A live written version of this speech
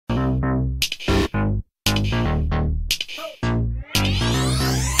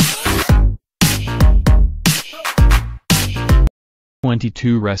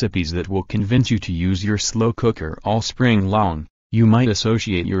22 recipes that will convince you to use your slow cooker all spring long. You might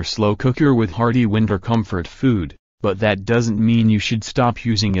associate your slow cooker with hearty winter comfort food, but that doesn't mean you should stop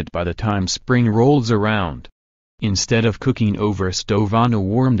using it by the time spring rolls around. Instead of cooking over a stove on a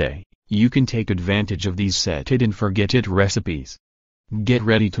warm day, you can take advantage of these set-it-and-forget-it recipes. Get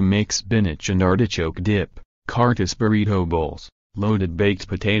ready to make spinach and artichoke dip, carnitas burrito bowls, loaded baked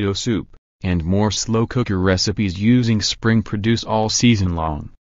potato soup, and more slow cooker recipes using spring produce all season long.